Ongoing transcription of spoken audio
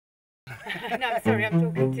No, I'm sorry, I'm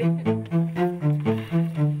talking to.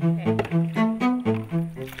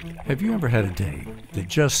 Have you ever had a day that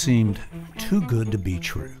just seemed too good to be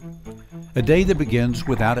true? A day that begins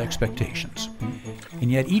without expectations,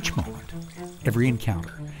 and yet each moment, every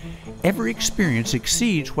encounter, every experience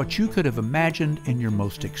exceeds what you could have imagined in your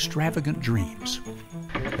most extravagant dreams.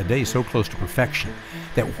 A day so close to perfection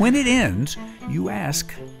that when it ends, you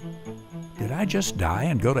ask, did I just die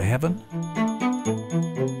and go to heaven?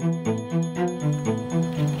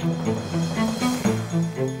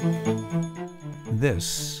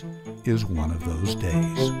 This is one of those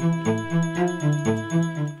days.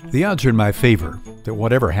 The odds are in my favor that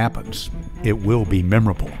whatever happens, it will be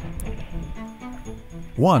memorable.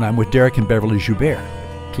 One, I'm with Dereck and Beverly Joubert,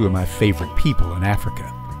 two of my favorite people in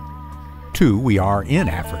Africa. Two, we are in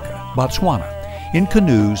Africa, Botswana, in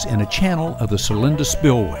canoes in a channel of the Selinda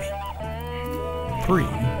Spillway. Three,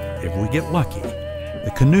 if we get lucky,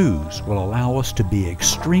 the canoes will allow us to be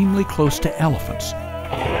extremely close to elephants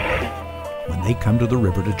when they come to the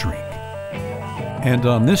river to drink. And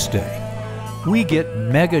on this day, we get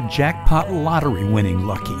mega jackpot lottery winning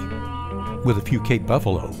lucky, with a few Cape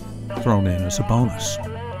buffalo thrown in as a bonus.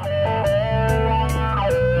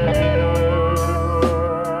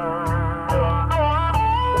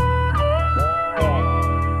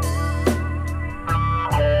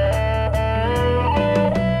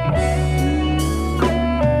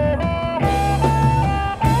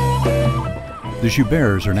 The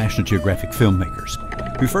Jouberts are National Geographic filmmakers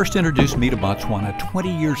who first introduced me to Botswana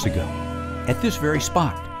 20 years ago at this very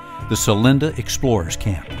spot, the Selinda Explorers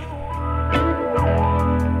Camp.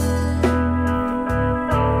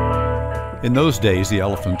 In those days, the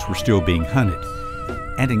elephants were still being hunted,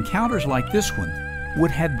 and encounters like this one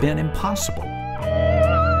would have been impossible.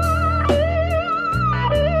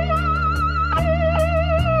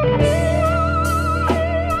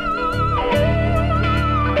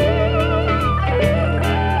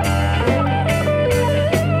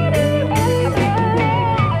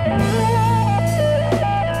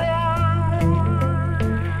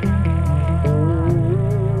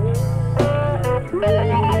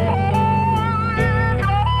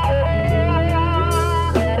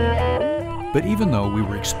 But even though we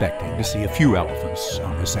were expecting to see a few elephants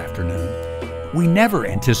on this afternoon, we never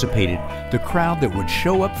anticipated the crowd that would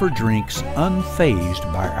show up for drinks unfazed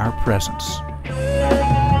by our presence.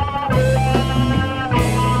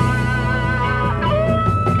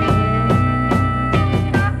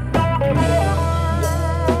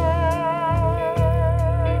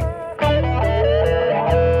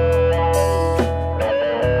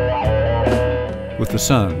 With the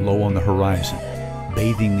sun low on the horizon,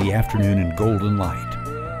 bathing the afternoon in golden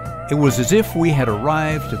light, it was as if we had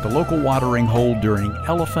arrived at the local watering hole during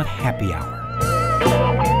elephant happy hour.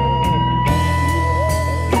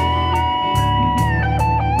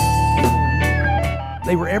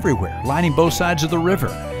 They were everywhere, lining both sides of the river,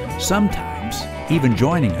 sometimes even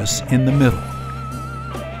joining us in the middle.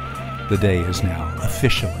 The day is now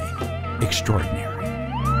officially extraordinary.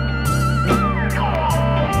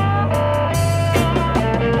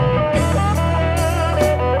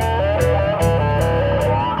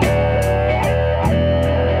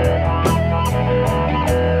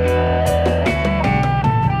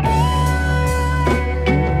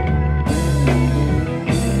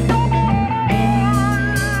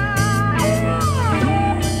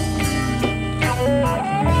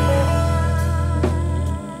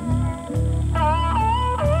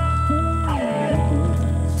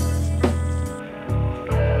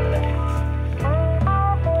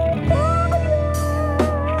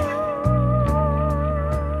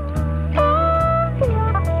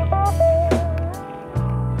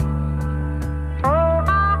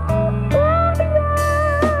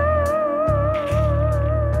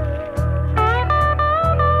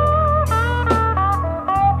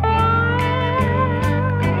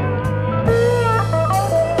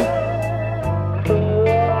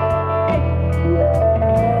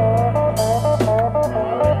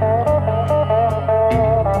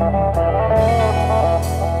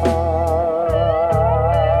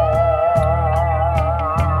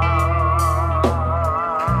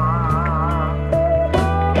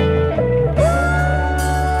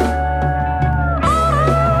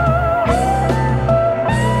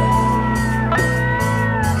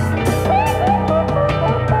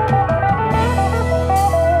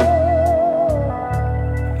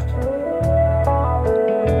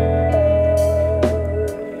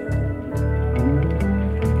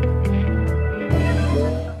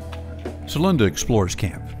 Selinda Explorers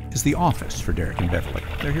Camp is the office for Dereck and Beverly.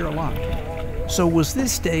 They're here a lot. So was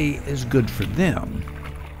this day as good for them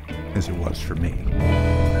as it was for me?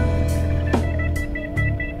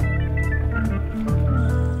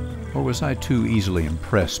 was I too easily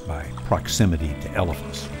impressed by proximity to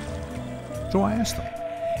elephants. So I asked them,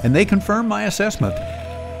 and they confirmed my assessment.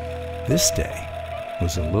 This day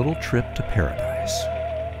was a little trip to paradise,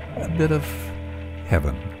 a bit of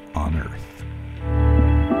heaven on earth.